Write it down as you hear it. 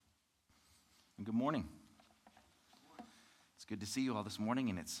and good morning. It's good to see you all this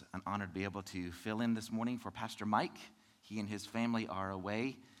morning, and it's an honor to be able to fill in this morning for Pastor Mike. He and his family are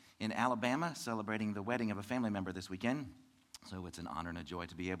away in Alabama celebrating the wedding of a family member this weekend, so it's an honor and a joy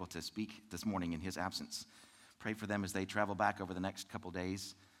to be able to speak this morning in his absence. Pray for them as they travel back over the next couple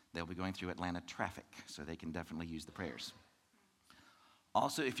days. They'll be going through Atlanta traffic, so they can definitely use the prayers.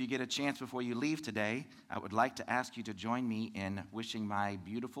 Also, if you get a chance before you leave today, I would like to ask you to join me in wishing my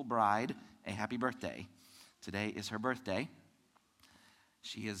beautiful bride a happy birthday. Today is her birthday.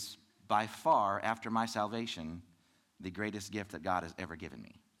 She is by far, after my salvation, the greatest gift that God has ever given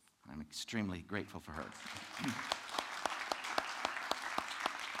me. I'm extremely grateful for her.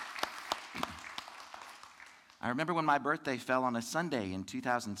 I remember when my birthday fell on a Sunday in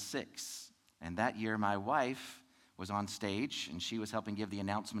 2006, and that year my wife was on stage, and she was helping give the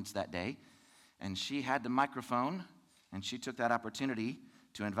announcements that day, and she had the microphone, and she took that opportunity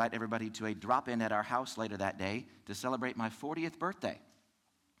to invite everybody to a drop-in at our house later that day to celebrate my 40th birthday,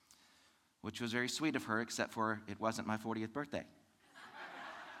 which was very sweet of her, except for it wasn't my 40th birthday.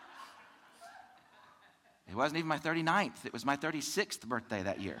 It wasn't even my 39th. It was my 36th birthday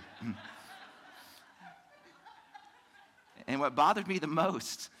that year. And what bothered me the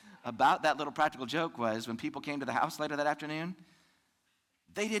most about that little practical joke was when people came to the house later that afternoon,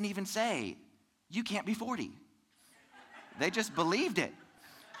 they didn't even say, "You can't be 40." They just believed it.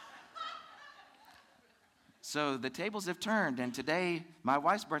 So the tables have turned, and today my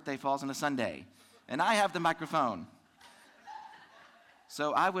wife's birthday falls on a Sunday, and I have the microphone.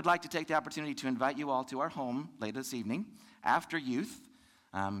 So I would like to take the opportunity to invite you all to our home later this evening after youth,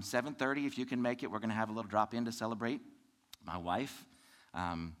 7:30 if you can make it. We're going to have a little drop-in to celebrate my wife,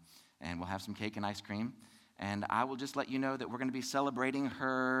 and we'll have some cake and ice cream. And I will just let you know that we're going to be celebrating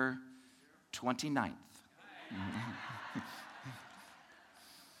her 29th.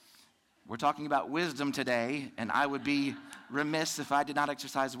 We're talking about wisdom today, and I would be remiss if I did not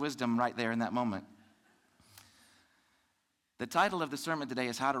exercise wisdom right there in that moment. The title of the sermon today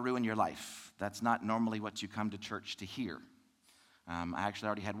is How to Ruin Your Life. That's not normally what you come to church to hear. I actually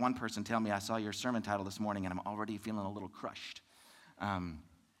already had one person tell me, "I saw your sermon title this morning, and I'm already feeling a little crushed."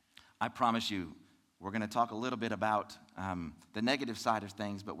 I promise you, we're going to talk a little bit about the negative side of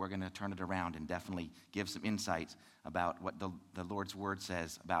things, but we're going to turn it around and definitely give some insight about what the Lord's Word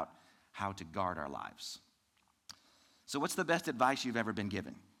says about how to guard our lives. So what's the best advice you've ever been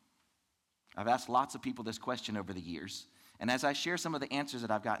given? I've asked lots of people this question over the years, and as I share some of the answers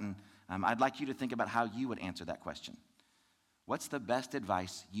that I've gotten, I'd like you to think about how you would answer that question. What's the best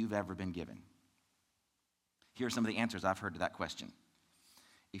advice you've ever been given? Here are some of the answers I've heard to that question.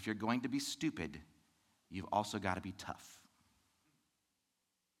 If you're going to be stupid, you've also got to be tough.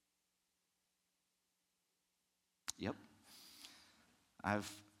 Yep.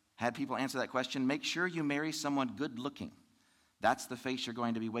 I've had people answer that question. Make sure you marry someone good looking. That's the face you're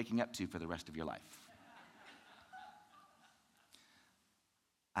going to be waking up to for the rest of your life.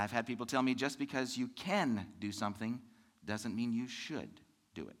 I've had people tell me just because you can do something doesn't mean you should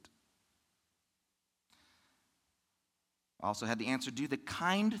do it. I also had the answer, do the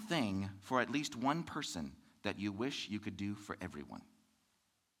kind thing for at least one person that you wish you could do for everyone.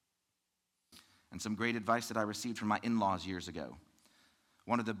 And some great advice that I received from my in-laws years ago.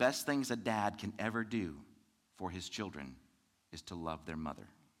 One of the best things a dad can ever do for his children is to love their mother.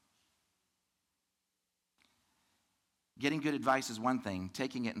 Getting good advice is one thing,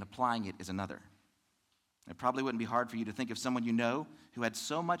 taking it and applying it is another. It probably wouldn't be hard for you to think of someone you know who had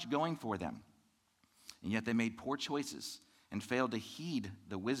so much going for them, and yet they made poor choices and failed to heed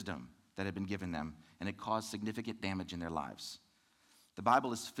the wisdom that had been given them, and it caused significant damage in their lives. The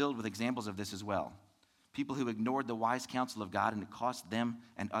Bible is filled with examples of this as well. People who ignored the wise counsel of God, and it cost them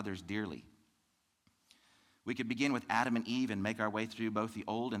and others dearly. We could begin with Adam and Eve and make our way through both the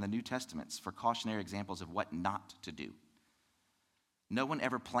Old and the New Testaments for cautionary examples of what not to do. No one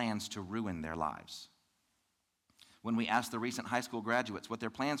ever plans to ruin their lives. When we asked the recent high school graduates what their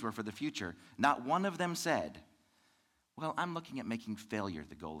plans were for the future, not one of them said, "Well, I'm looking at making failure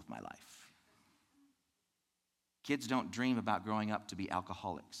the goal of my life." Kids don't dream about growing up to be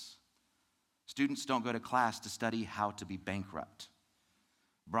alcoholics. Students don't go to class to study how to be bankrupt.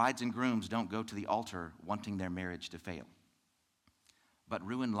 Brides and grooms don't go to the altar wanting their marriage to fail. But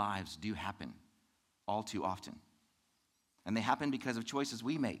ruined lives do happen all too often. And they happen because of choices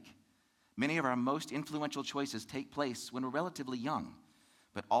we make. Many of our most influential choices take place when we're relatively young,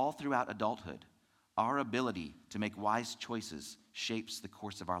 but all throughout adulthood, our ability to make wise choices shapes the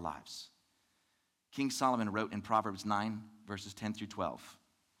course of our lives. King Solomon wrote in Proverbs 9, verses 10 through 12,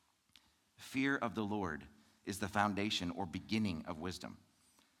 "Fear of the Lord is the foundation or beginning of wisdom.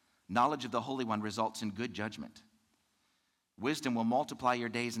 Knowledge of the Holy One results in good judgment. Wisdom will multiply your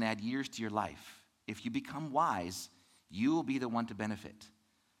days and add years to your life. If you become wise, you will be the one to benefit.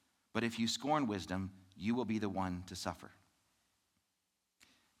 But if you scorn wisdom, you will be the one to suffer.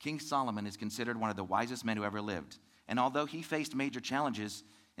 King Solomon is considered one of the wisest men who ever lived. And although he faced major challenges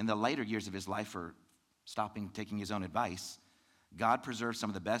in the later years of his life for stopping taking his own advice, God preserved some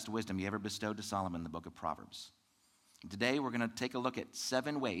of the best wisdom he ever bestowed to Solomon in the book of Proverbs. Today, we're going to take a look at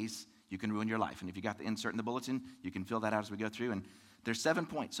 7 ways you can ruin your life. And if you got the insert in the bulletin, you can fill that out as we go through. And there's 7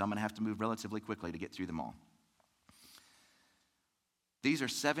 points, so I'm going to have to move relatively quickly to get through them all. These are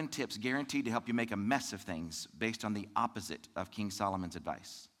 7 tips guaranteed to help you make a mess of things based on the opposite of King Solomon's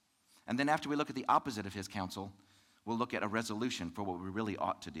advice. And then after we look at the opposite of his counsel, we'll look at a resolution for what we really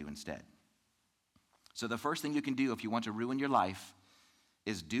ought to do instead. So the first thing you can do if you want to ruin your life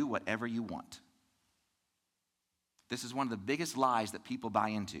is do whatever you want. This is one of the biggest lies that people buy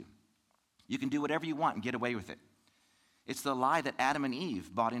into. You can do whatever you want and get away with it. It's the lie that Adam and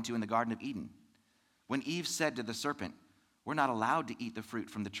Eve bought into in the Garden of Eden. When Eve said to the serpent, "We're not allowed to eat the fruit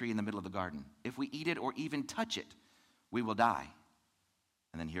from the tree in the middle of the garden. If we eat it or even touch it, we will die."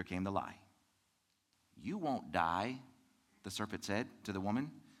 And then here came the lie. "You won't die," the serpent said to the woman.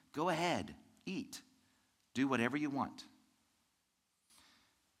 "Go ahead, eat. Do whatever you want."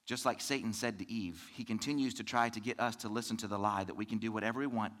 Just like Satan said to Eve, he continues to try to get us to listen to the lie that we can do whatever we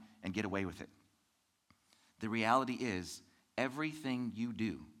want and get away with it. The reality is, everything you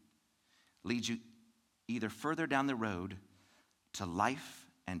do leads you either further down the road to life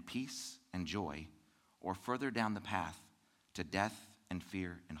and peace and joy, or further down the path to death and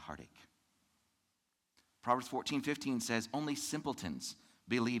fear and heartache. Proverbs 14:15 says, "Only simpletons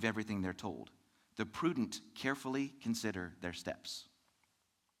believe everything they're told. The prudent carefully consider their steps."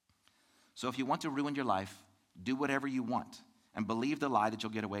 So if you want to ruin your life, do whatever you want and believe the lie that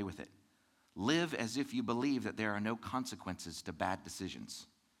you'll get away with it. Live as if you believe that there are no consequences to bad decisions.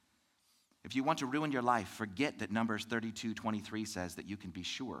 If you want to ruin your life, forget that Numbers 32:23 says that you can be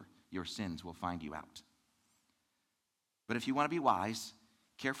sure your sins will find you out. But if you want to be wise,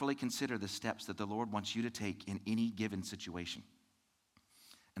 carefully consider the steps that the Lord wants you to take in any given situation.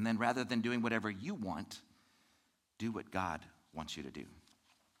 And then rather than doing whatever you want, do what God wants you to do.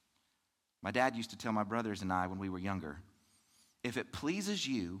 My dad used to tell my brothers and I when we were younger, if it pleases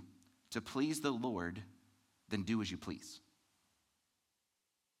you to please the Lord, then do as you please.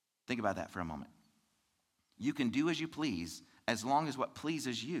 Think about that for a moment. You can do as you please as long as what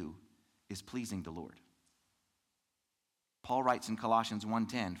pleases you is pleasing the Lord. Paul writes in Colossians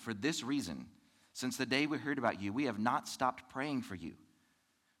 1:10, "For this reason, since the day we heard about you, we have not stopped praying for you.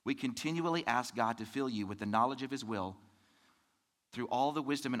 We continually ask God to fill you with the knowledge of his will through all the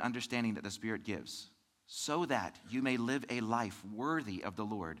wisdom and understanding that the Spirit gives, so that you may live a life worthy of the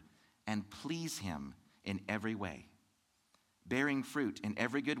Lord and please him in every way, bearing fruit in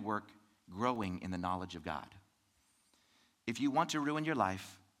every good work, growing in the knowledge of God." If you want to ruin your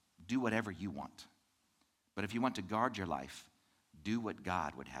life, do whatever you want. But if you want to guard your life, do what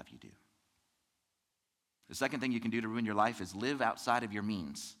God would have you do. The second thing you can do to ruin your life is live outside of your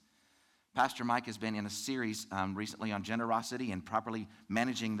means. Pastor Mike has been in a series recently on generosity and properly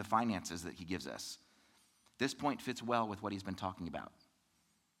managing the finances that he gives us. This point fits well with what he's been talking about.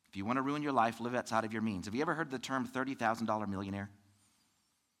 If you want to ruin your life, live outside of your means. Have you ever heard the term $30,000 millionaire?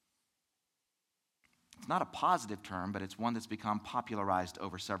 It's not a positive term, but it's one that's become popularized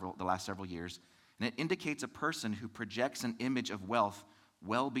over the last several years. And it indicates a person who projects an image of wealth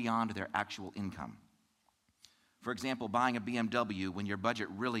well beyond their actual income. For example, buying a BMW when your budget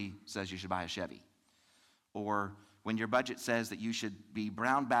really says you should buy a Chevy. Or when your budget says that you should be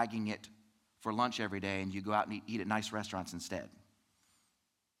brown bagging it for lunch every day and you go out and eat at nice restaurants instead.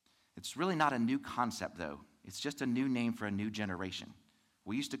 It's really not a new concept, though. It's just a new name for a new generation.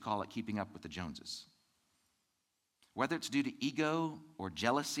 We used to call it keeping up with the Joneses. Whether it's due to ego or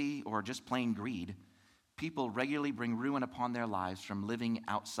jealousy or just plain greed, people regularly bring ruin upon their lives from living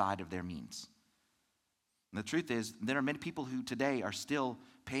outside of their means. And the truth is, there are many people who today are still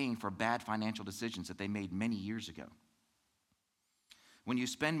paying for bad financial decisions that they made many years ago. When you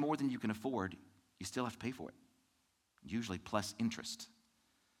spend more than you can afford, you still have to pay for it, usually plus interest.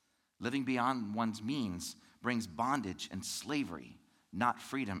 Living beyond one's means brings bondage and slavery, not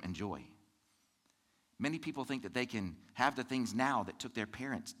freedom and joy. Many people think that they can have the things now that took their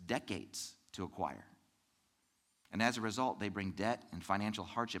parents decades to acquire. And as a result, they bring debt and financial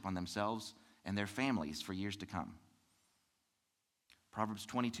hardship on themselves and their families for years to come. Proverbs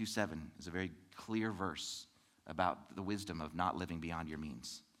 22:7 is a very clear verse about the wisdom of not living beyond your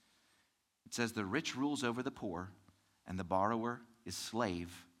means. It says, "The rich rules over the poor, and the borrower is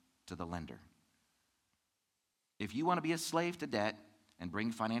slave to the lender. If you want to be a slave to debt and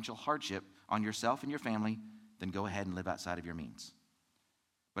bring financial hardship on yourself and your family, then go ahead and live outside of your means.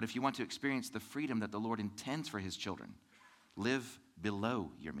 But if you want to experience the freedom that the Lord intends for his children, live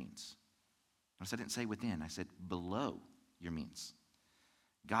below your means. Notice I didn't say within, I said below your means.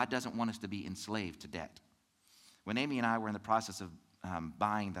 God doesn't want us to be enslaved to debt. When Amy and I were in the process of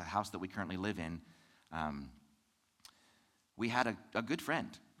buying the house that we currently live in, we had a good friend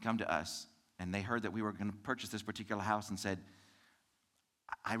come to us, and they heard that we were going to purchase this particular house and said,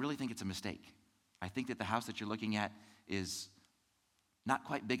 I really think it's a mistake. I think that the house that you're looking at is not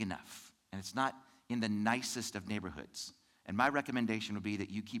quite big enough, and it's not in the nicest of neighborhoods. And my recommendation would be that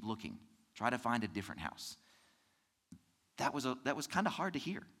you keep looking. Try to find a different house. That was kind of hard to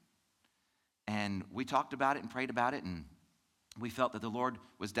hear. And we talked about it and prayed about it, and we felt that the Lord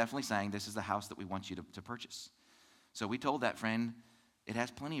was definitely saying, this is the house that we want you to purchase. So we told that friend, it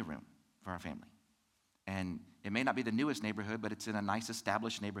has plenty of room for our family. And it may not be the newest neighborhood, but it's in a nice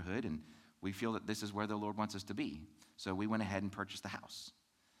established neighborhood, and we feel that this is where the Lord wants us to be. So we went ahead and purchased the house.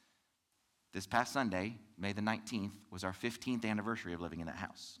 This past Sunday, May the 19th, was our 15th anniversary of living in that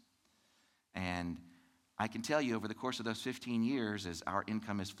house. And I can tell you over the course of those 15 years, as our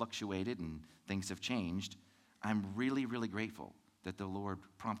income has fluctuated and things have changed, I'm really, really grateful that the Lord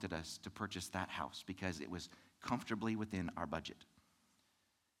prompted us to purchase that house because it was comfortably within our budget.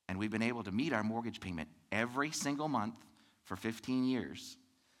 And we've been able to meet our mortgage payment every single month for 15 years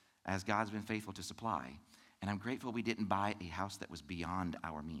as God's been faithful to supply. And I'm grateful we didn't buy a house that was beyond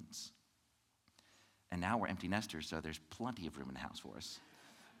our means. And now we're empty nesters, so there's plenty of room in the house for us.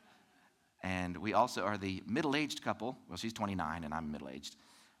 And we also are the middle-aged couple. Well, she's 29 and I'm middle-aged.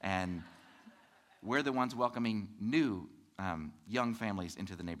 And we're the ones welcoming new young families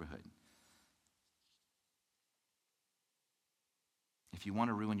into the neighborhood. If you want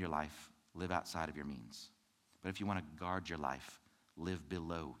to ruin your life, live outside of your means. But if you want to guard your life, live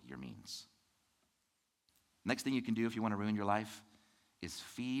below your means. Next thing you can do if you want to ruin your life is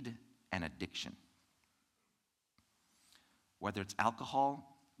feed an addiction. Whether it's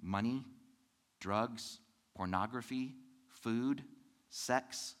alcohol, money, drugs, pornography, food,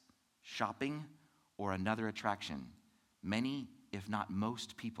 sex, shopping, or another attraction, many, if not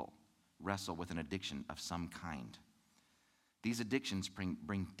most people, wrestle with an addiction of some kind. These addictions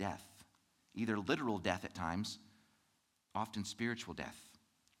bring death, either literal death at times, often spiritual death,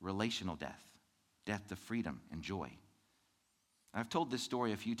 relational death, death to freedom and joy. I've told this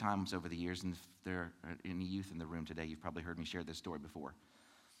story a few times over the years, and if there are any youth in the room today, you've probably heard me share this story before.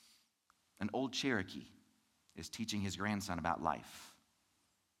 An old Cherokee is teaching his grandson about life.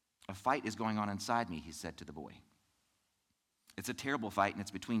 A fight is going on inside me, he said to the boy. It's a terrible fight, and it's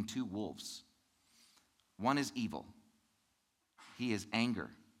between two wolves. One is evil. He is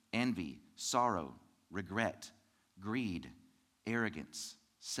anger, envy, sorrow, regret, greed, arrogance,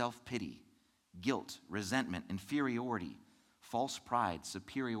 self-pity, guilt, resentment, inferiority, false pride,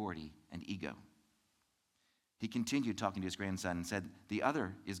 superiority, and ego. He continued talking to his grandson and said, the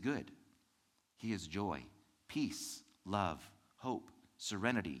other is good. He is joy, peace, love, hope,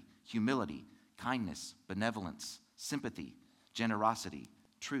 serenity, humility, kindness, benevolence, sympathy, generosity,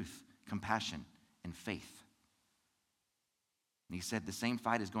 truth, compassion, and faith. And he said the same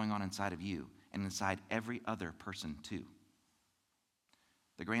fight is going on inside of you and inside every other person too.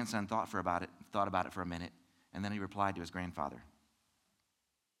 The grandson thought about it for a minute, and then he replied to his grandfather,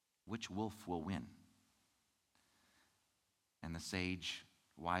 which wolf will win? And the sage,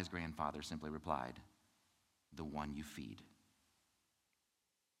 wise grandfather simply replied, the one you feed.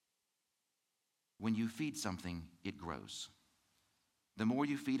 When you feed something, it grows. The more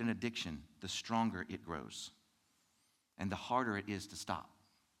you feed an addiction, the stronger it grows. And the harder it is to stop.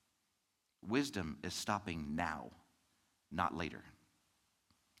 Wisdom is stopping now, not later.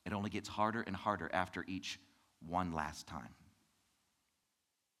 It only gets harder and harder after each one last time.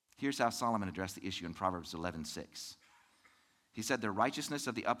 Here's how Solomon addressed the issue in Proverbs 11:6. He said, the righteousness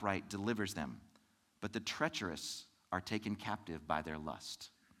of the upright delivers them, but the treacherous are taken captive by their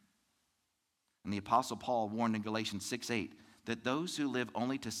lust. And the Apostle Paul warned in Galatians 6:8 that those who live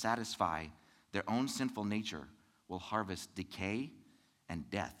only to satisfy their own sinful nature will harvest decay and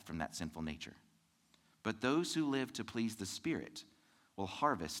death from that sinful nature. But those who live to please the Spirit will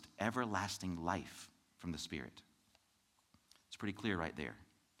harvest everlasting life from the Spirit. It's pretty clear right there.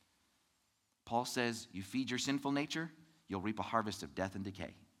 Paul says, you feed your sinful nature, you'll reap a harvest of death and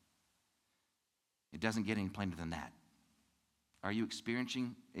decay. It doesn't get any plainer than that. Are you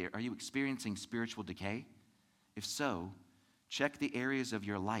experiencing spiritual decay? If so, check the areas of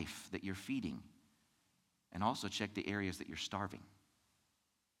your life that you're feeding, and also check the areas that you're starving.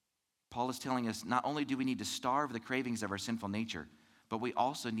 Paul is telling us not only do we need to starve the cravings of our sinful nature, but we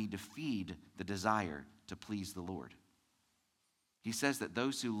also need to feed the desire to please the Lord. He says that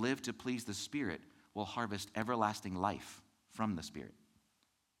those who live to please the Spirit will harvest everlasting life from the Spirit.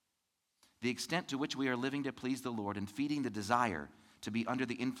 The extent to which we are living to please the Lord and feeding the desire to be under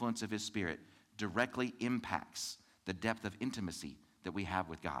the influence of His Spirit directly impacts the depth of intimacy that we have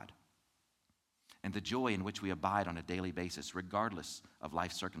with God and the joy in which we abide on a daily basis, regardless of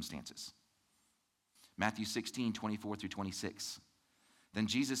life circumstances. Matthew 16, 24 through 26. Then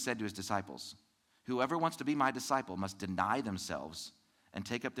Jesus said to His disciples, "Whoever wants to be my disciple must deny themselves and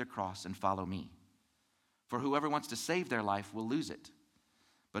take up their cross and follow me. For whoever wants to save their life will lose it,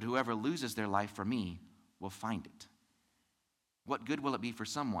 but whoever loses their life for me will find it. What good will it be for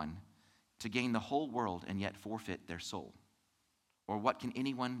someone to gain the whole world and yet forfeit their soul? Or what can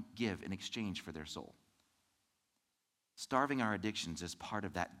anyone give in exchange for their soul?" Starving our addictions is part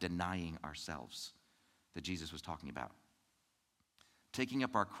of that denying ourselves that Jesus was talking about. Taking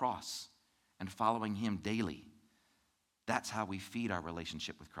up our cross and following Him daily, that's how we feed our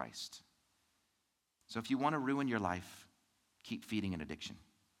relationship with Christ. So if you want to ruin your life, keep feeding an addiction.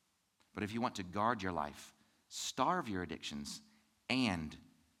 But if you want to guard your life, starve your addictions and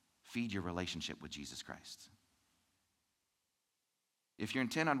feed your relationship with Jesus Christ. If you're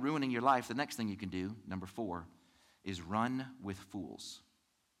intent on ruining your life, the next thing you can do, number 4, is run with fools.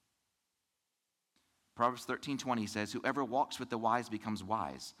 Proverbs 13:20 says, "Whoever walks with the wise becomes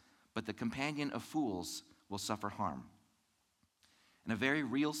wise, but the companion of fools will suffer harm." In a very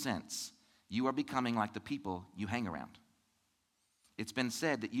real sense, you are becoming like the people you hang around. It's been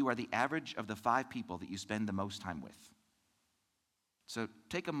said that you are the average of the 5 people that you spend the most time with. So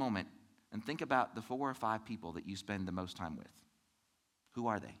take a moment and think about the 4 or 5 people that you spend the most time with. Who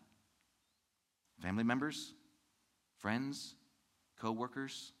are they? Family members? Friends?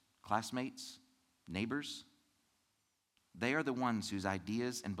 Co-workers? Classmates? Neighbors? They are the ones whose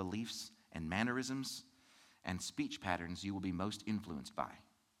ideas and beliefs and mannerisms and speech patterns you will be most influenced by.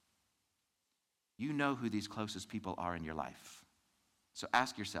 You know who these closest people are in your life. So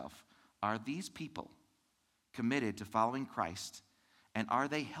ask yourself, are these people committed to following Christ, and are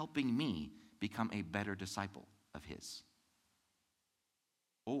they helping me become a better disciple of His?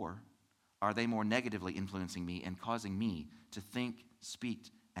 Or are they more negatively influencing me and causing me to think, speak,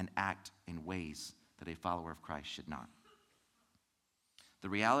 and act in ways that a follower of Christ should not? The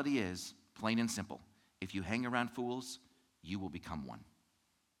reality is, plain and simple, if you hang around fools, you will become one.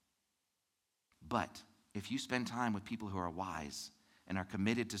 But if you spend time with people who are wise and are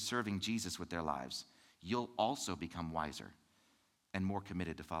committed to serving Jesus with their lives, you'll also become wiser and more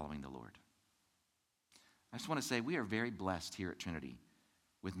committed to following the Lord. I just want to say we are very blessed here at Trinity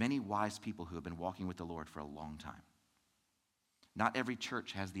with many wise people who have been walking with the Lord for a long time. Not every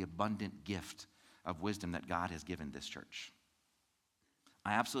church has the abundant gift of wisdom that God has given this church.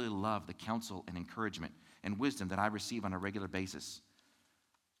 I absolutely love the counsel and encouragement and wisdom that I receive on a regular basis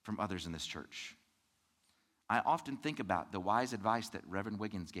from others in this church. I often think about the wise advice that Reverend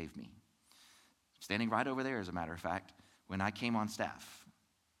Wiggins gave me, standing right over there, as a matter of fact, when I came on staff.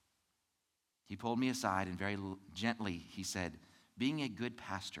 He pulled me aside and very gently he said, "Being a good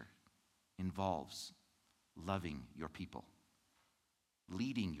pastor involves loving your people,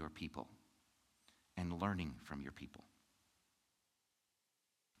 leading your people, and learning from your people."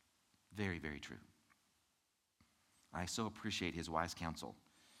 Very, very true. I so appreciate his wise counsel.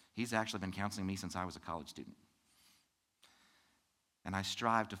 He's actually been counseling me since I was a college student. And I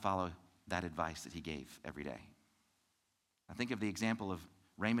strive to follow that advice that he gave every day. I think of the example of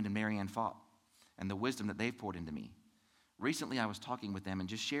Raymond and Marianne Fott and the wisdom that they've poured into me. Recently, I was talking with them and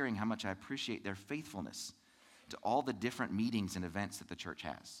just sharing how much I appreciate their faithfulness to all the different meetings and events that the church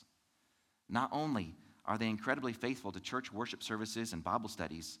has. Not only are they incredibly faithful to church worship services and Bible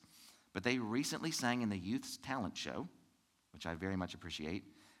studies, but they recently sang in the Youth's Talent Show, which I very much appreciate,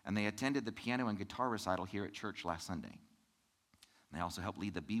 and they attended the piano and guitar recital here at church last Sunday. They also help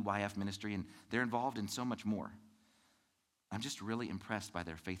lead the BYF ministry, and they're involved in so much more. I'm just really impressed by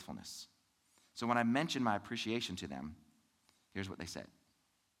their faithfulness. So when I mentioned my appreciation to them, here's what they said.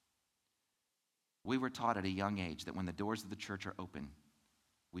 "We were taught at a young age that when the doors of the church are open,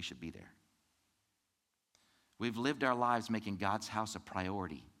 we should be there. We've lived our lives making God's house a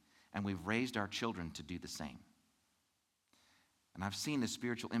priority, and we've raised our children to do the same. And I've seen the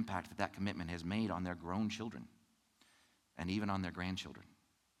spiritual impact that that commitment has made on their grown children and even on their grandchildren.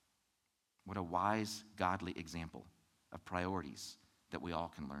 What a wise, godly example of priorities that we all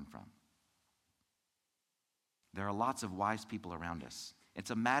can learn from." There are lots of wise people around us.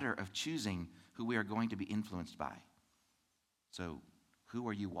 It's a matter of choosing who we are going to be influenced by. So, Who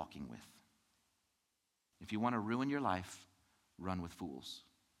are you walking with? If you want to ruin your life, run with fools.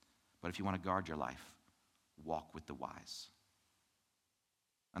 But if you want to guard your life, walk with the wise.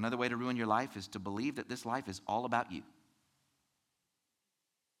 Another way to ruin your life is to believe that this life is all about you.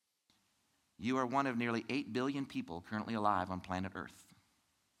 You are one of nearly 8 billion people currently alive on planet Earth.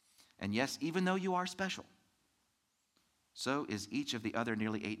 And yes, even though you are special, so is each of the other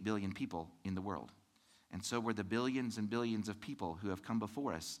nearly 8 billion people in the world. And so were the billions and billions of people who have come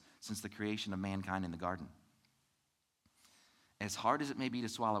before us since the creation of mankind in the garden. As hard as it may be to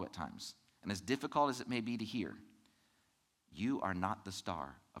swallow at times, and as difficult as it may be to hear, you are not the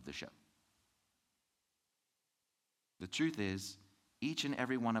star of the show. The truth is, each and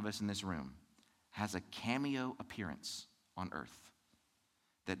every one of us in this room has a cameo appearance on earth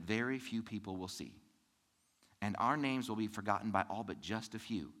that very few people will see. And our names will be forgotten by all but just a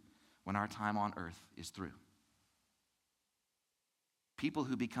few when our time on earth is through. People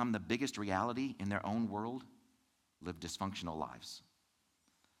who become the biggest reality in their own world live dysfunctional lives.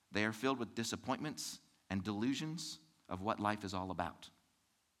 They are filled with disappointments and delusions of what life is all about.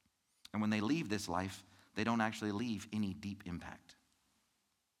 And when they leave this life, they don't actually leave any deep impact.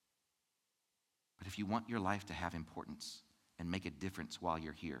 But if you want your life to have importance and make a difference while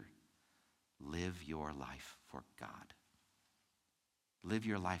you're here, live your life for God. Live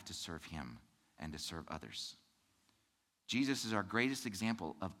your life to serve Him and to serve others. Jesus is our greatest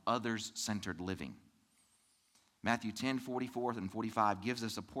example of others-centered living. Matthew 10, 44 and 45 gives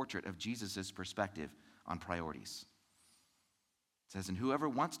us a portrait of Jesus' perspective on priorities. It says, "And whoever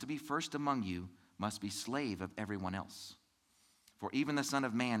wants to be first among you must be slave of everyone else. For even the Son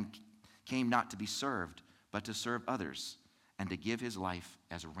of Man came not to be served, but to serve others, and to give his life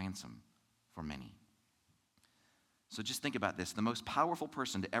as a ransom for many." So just think about this. The most powerful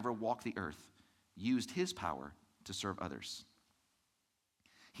person to ever walk the earth used his power to serve others.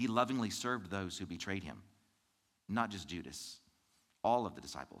 He lovingly served those who betrayed him, not just Judas, all of the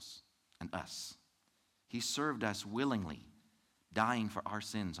disciples and us. He served us willingly, dying for our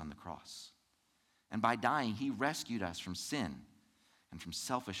sins on the cross. And by dying, he rescued us from sin and from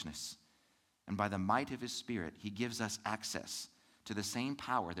selfishness. And by the might of his Spirit, he gives us access to the same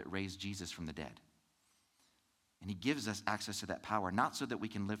power that raised Jesus from the dead. And he gives us access to that power, not so that we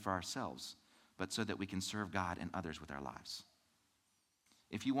can live for ourselves, but so that we can serve God and others with our lives.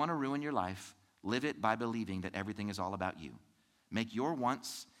 If you want to ruin your life, live it by believing that everything is all about you. Make your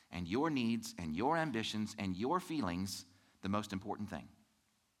wants and your needs and your ambitions and your feelings the most important thing.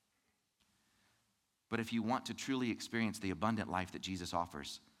 But if you want to truly experience the abundant life that Jesus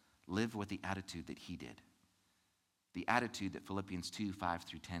offers, live with the attitude that he did. The attitude that Philippians 2, 5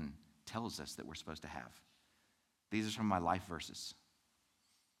 through 10 tells us that we're supposed to have. These are from my life verses.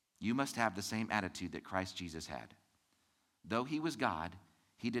 You must have the same attitude that Christ Jesus had. Though he was God,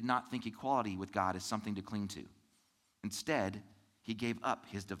 he did not think equality with God as something to cling to. Instead, he gave up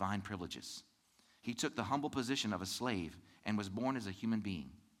his divine privileges. He took the humble position of a slave and was born as a human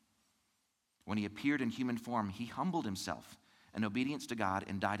being. When he appeared in human form, he humbled himself in obedience to God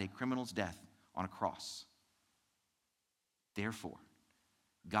and died a criminal's death on a cross. Therefore,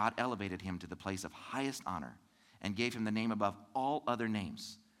 God elevated him to the place of highest honor and gave him the name above all other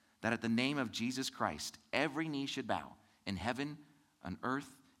names, that at the name of Jesus Christ, every knee should bow in heaven, on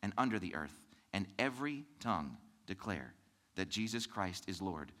earth, and under the earth, and every tongue declare that Jesus Christ is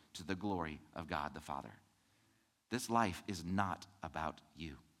Lord, to the glory of God the Father. This life is not about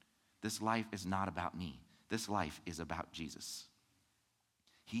you. This life is not about me. This life is about Jesus.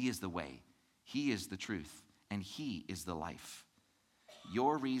 He is the way, he is the truth, and he is the life.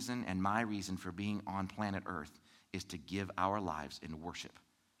 Your reason and my reason for being on planet Earth is to give our lives in worship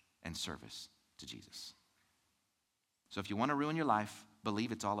and service to Jesus. So if you want to ruin your life,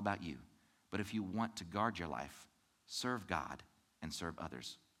 believe it's all about you. But if you want to guard your life, serve God and serve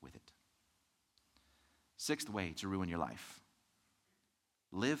others with it. Sixth way to ruin your life: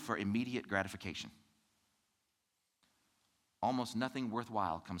 live for immediate gratification. Almost nothing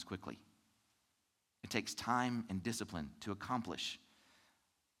worthwhile comes quickly. It takes time and discipline to accomplish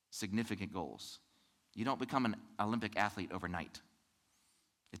significant goals. You don't become an Olympic athlete overnight.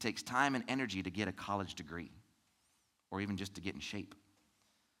 It takes time and energy to get a college degree, or even just to get in shape,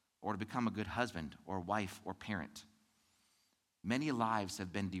 or to become a good husband or wife or parent. Many lives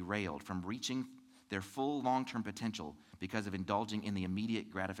have been derailed from reaching their full long-term potential because of indulging in the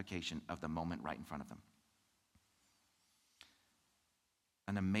immediate gratification of the moment right in front of them.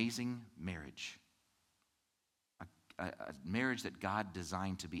 An amazing marriage, a marriage that God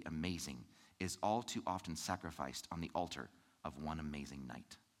designed to be amazing, is all too often sacrificed on the altar of one amazing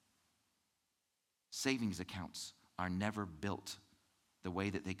night. Savings accounts are never built the way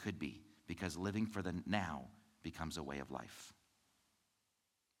that they could be, because living for the now becomes a way of life.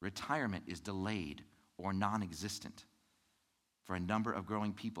 Retirement is delayed or non-existent for a number of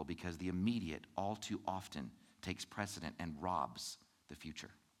growing people because the immediate all too often takes precedent and robs the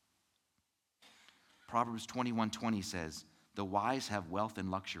future. Proverbs 21:20 says, "The wise have wealth and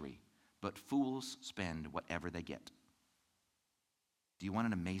luxury, but fools spend whatever they get." Do you want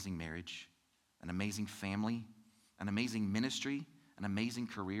an amazing marriage, an amazing family, an amazing ministry, an amazing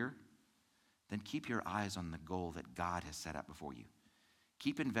career? Then keep your eyes on the goal that God has set up before you.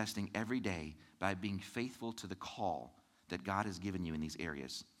 Keep investing every day by being faithful to the call that God has given you in these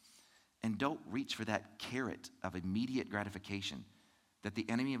areas. And don't reach for that carrot of immediate gratification that the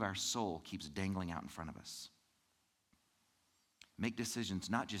enemy of our soul keeps dangling out in front of us. Make decisions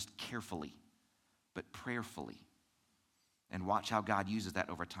not just carefully, but prayerfully. And watch how God uses that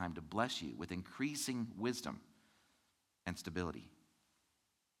over time to bless you with increasing wisdom and stability.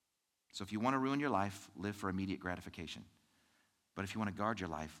 So if you want to ruin your life, live for immediate gratification. But if you want to guard your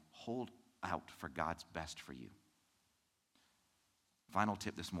life, hold out for God's best for you. Final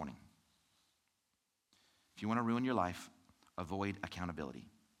tip this morning. If you want to ruin your life, avoid accountability.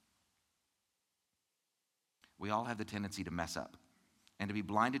 We all have the tendency to mess up and to be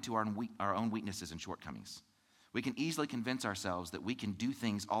blinded to our own weaknesses and shortcomings. We can easily convince ourselves that we can do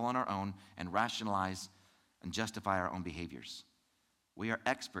things all on our own and rationalize and justify our own behaviors. We are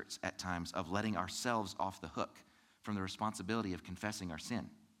experts at times of letting ourselves off the hook from the responsibility of confessing our sin.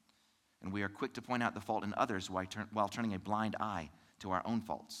 And we are quick to point out the fault in others while turning a blind eye to our own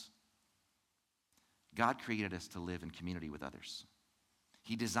faults. God created us to live in community with others.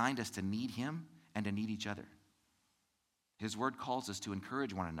 He designed us to need Him and to need each other. His word calls us to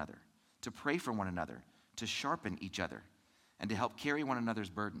encourage one another, to pray for one another, to sharpen each other, and to help carry one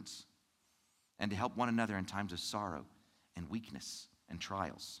another's burdens, and to help one another in times of sorrow and weakness and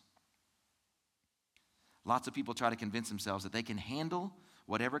trials. Lots of people try to convince themselves that they can handle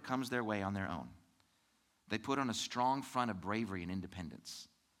whatever comes their way on their own. They put on a strong front of bravery and independence.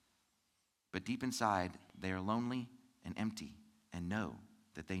 But deep inside, they are lonely and empty and know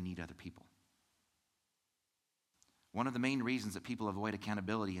that they need other people. One of the main reasons that people avoid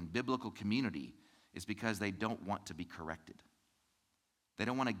accountability in biblical community is because they don't want to be corrected. They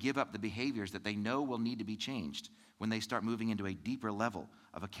don't want to give up the behaviors that they know will need to be changed when they start moving into a deeper level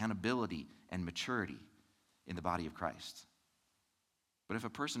of accountability and maturity in the body of Christ. But if a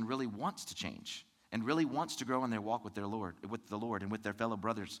person really wants to change and really wants to grow in their walk with the Lord and with their fellow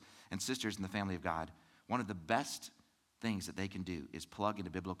brothers and sisters in the family of God, one of the best things that they can do is plug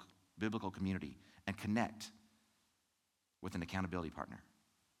into biblical community and connect with an accountability partner.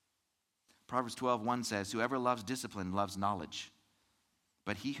 Proverbs 12:1 says, "Whoever loves discipline loves knowledge,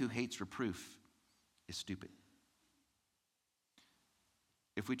 but he who hates reproof is stupid."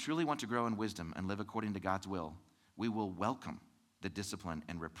 If we truly want to grow in wisdom and live according to God's will, we will welcome the discipline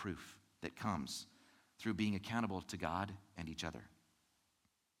and reproof that comes through being accountable to God and each other.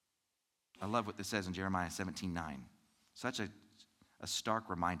 I love what this says in Jeremiah 17:9. Such a stark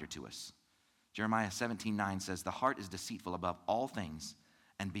reminder to us. Jeremiah 17:9 says, "The heart is deceitful above all things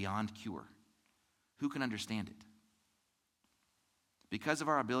and beyond cure. Who can understand it?" Because of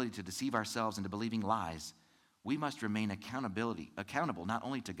our ability to deceive ourselves into believing lies, we must remain accountable not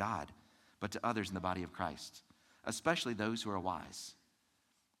only to God, but to others in the body of Christ, especially those who are wise.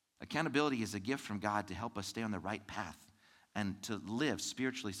 Accountability is a gift from God to help us stay on the right path and to live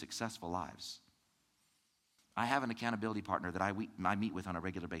spiritually successful lives. I have an accountability partner that I meet with on a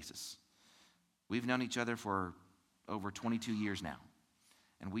regular basis. We've known each other for over 22 years now,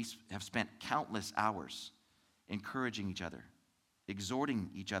 and we have spent countless hours encouraging each other,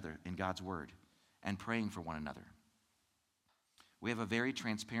 exhorting each other in God's word, and praying for one another. We have a very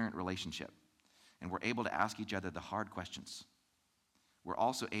transparent relationship, and we're able to ask each other the hard questions. We're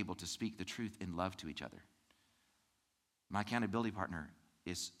also able to speak the truth in love to each other. My accountability partner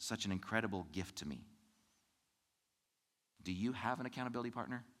is such an incredible gift to me. Do you have an accountability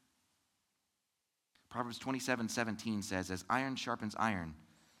partner? Proverbs 27:17 says, "As iron sharpens iron,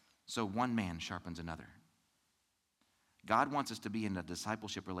 so one man sharpens another." God wants us to be in a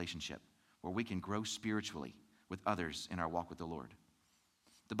discipleship relationship where we can grow spiritually with others in our walk with the Lord.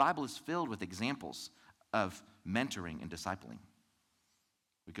 The Bible is filled with examples of mentoring and discipling.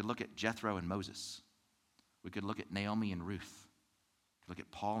 We could look at Jethro and Moses. We could look at Naomi and Ruth. We could look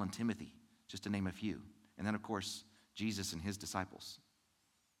at Paul and Timothy, just to name a few. And then, of course, Jesus and his disciples.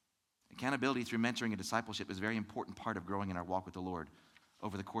 Accountability through mentoring and discipleship is a very important part of growing in our walk with the Lord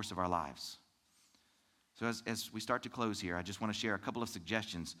over the course of our lives. So as we start to close here, I just want to share a couple of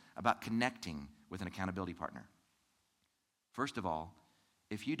suggestions about connecting with an accountability partner. First of all,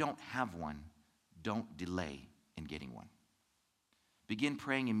 If you don't have one, don't delay in getting one. Begin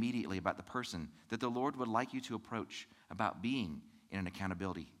praying immediately about the person that the Lord would like you to approach about being in an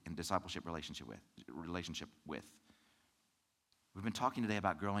accountability and discipleship relationship with. We've been talking today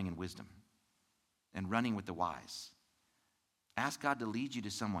about growing in wisdom and running with the wise. Ask God to lead you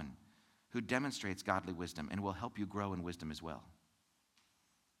to someone who demonstrates godly wisdom and will help you grow in wisdom as well.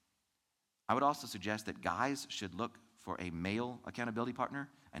 I would also suggest that guys should look for a male accountability partner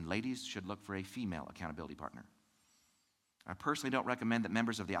and ladies should look for a female accountability partner. I personally don't recommend that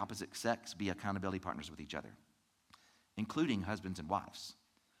members of the opposite sex be accountability partners with each other, including husbands and wives.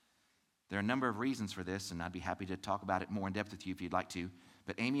 There are a number of reasons for this, and I'd be happy to talk about it more in depth with you if you'd like to,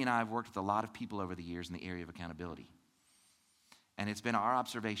 but Amy and I have worked with a lot of people over the years in the area of accountability. And it's been our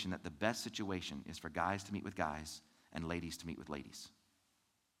observation that the best situation is for guys to meet with guys and ladies to meet with ladies.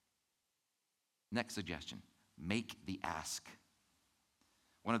 Next suggestion, make the ask.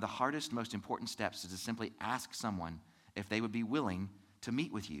 One of the hardest, most important steps is to simply ask someone if they would be willing to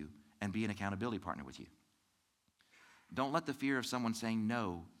meet with you and be an accountability partner with you. Don't let the fear of someone saying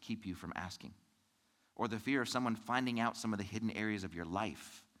no keep you from asking, or the fear of someone finding out some of the hidden areas of your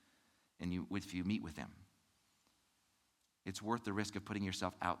life if you meet with them. It's worth the risk of putting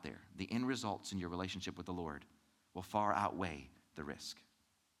yourself out there. The end results in your relationship with the Lord will far outweigh the risk.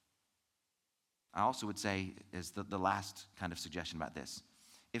 I also would say, as the last kind of suggestion about this,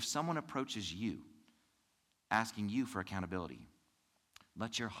 if someone approaches you asking you for accountability,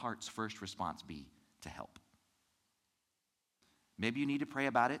 let your heart's first response be to help. Maybe you need to pray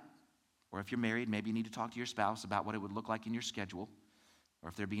about it, or if you're married, maybe you need to talk to your spouse about what it would look like in your schedule, or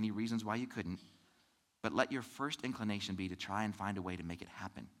if there be any reasons why you couldn't. But let your first inclination be to try and find a way to make it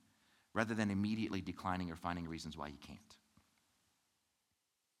happen, rather than immediately declining or finding reasons why you can't.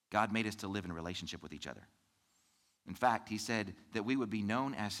 God made us to live in a relationship with each other. In fact, he said that we would be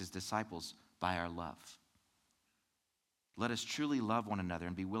known as his disciples by our love. Let us truly love one another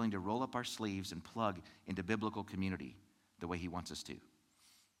and be willing to roll up our sleeves and plug into biblical community the way he wants us to.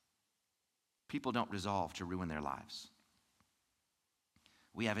 People don't resolve to ruin their lives.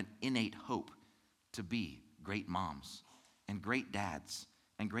 We have an innate hope to be great moms and great dads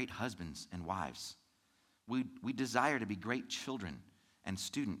and great husbands and wives. We desire to be great children and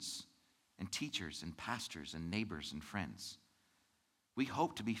students and teachers and pastors and neighbors and friends. We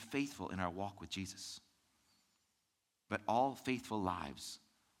hope to be faithful in our walk with Jesus. But all faithful lives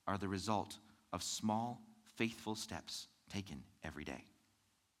are the result of small, faithful steps taken every day.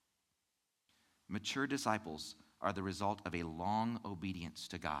 Mature disciples are the result of a long obedience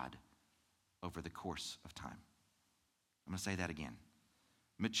to God over the course of time. I'm going to say that again.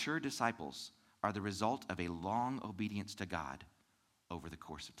 Mature disciples are the result of a long obedience to God over the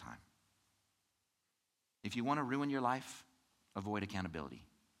course of time. If you want to ruin your life, avoid accountability.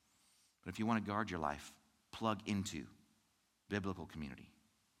 But if you want to guard your life, plug into biblical community.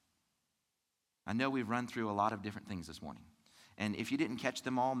 I know we've run through a lot of different things this morning. And if you didn't catch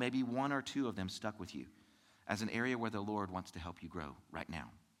them all, maybe one or two of them stuck with you as an area where the Lord wants to help you grow right now.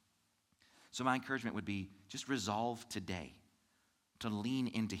 So my encouragement would be just resolve today to lean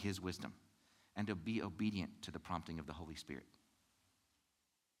into his wisdom and to be obedient to the prompting of the Holy Spirit.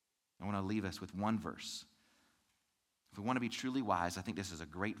 I want to leave us with one verse. If we want to be truly wise, I think this is a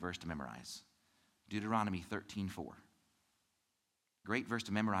great verse to memorize. Deuteronomy 13:4. Great verse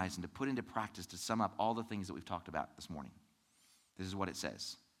to memorize and to put into practice to sum up all the things that we've talked about this morning. This is what it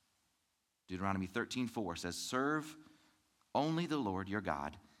says. Deuteronomy 13:4 says, "Serve only the Lord your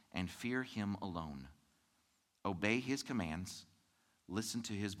God and fear him alone. Obey his commands, listen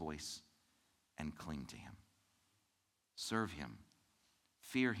to his voice, and cling to him." Serve him,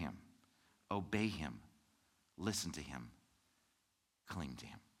 fear him, obey him, listen to him, cling to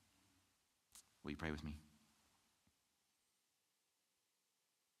him. Will you pray with me?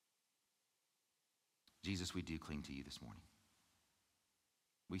 Jesus, we do cling to you this morning.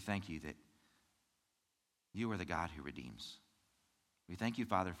 We thank you that you are the God who redeems. We thank you,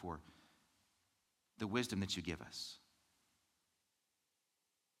 Father, for the wisdom that you give us.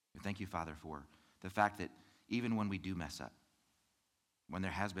 We thank you, Father, for the fact that even when we do mess up, when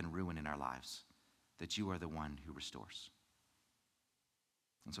there has been ruin in our lives, that you are the one who restores.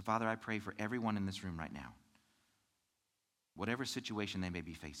 And so, Father, I pray for everyone in this room right now, whatever situation they may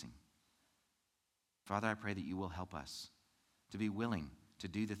be facing. Father, I pray that you will help us to be willing to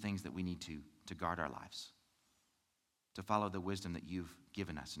do the things that we need to guard our lives, to follow the wisdom that you've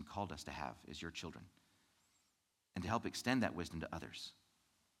given us and called us to have as your children, and to help extend that wisdom to others.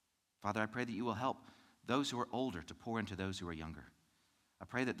 Father, I pray that you will help those who are older to pour into those who are younger. I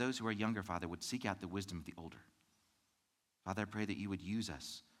pray that those who are younger, Father, would seek out the wisdom of the older. Father, I pray that you would use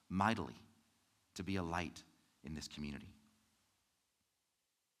us mightily to be a light in this community.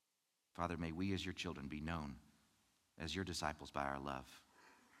 Father, may we as your children be known as your disciples by our love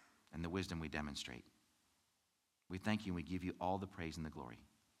and the wisdom we demonstrate. We thank you and we give you all the praise and the glory.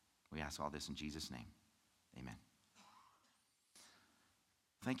 We ask all this in Jesus' name. Amen.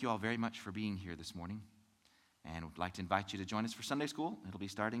 Thank you all very much for being here this morning. And we'd like to invite you to join us for Sunday school. It'll be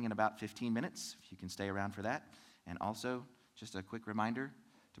starting in about 15 minutes, if you can stay around for that. And also, just a quick reminder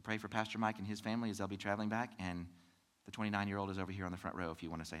to pray for Pastor Mike and his family as they'll be traveling back. And the 29-year-old is over here on the front row if you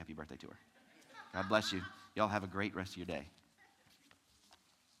want to say happy birthday to her. God bless you. Y'all have a great rest of your day.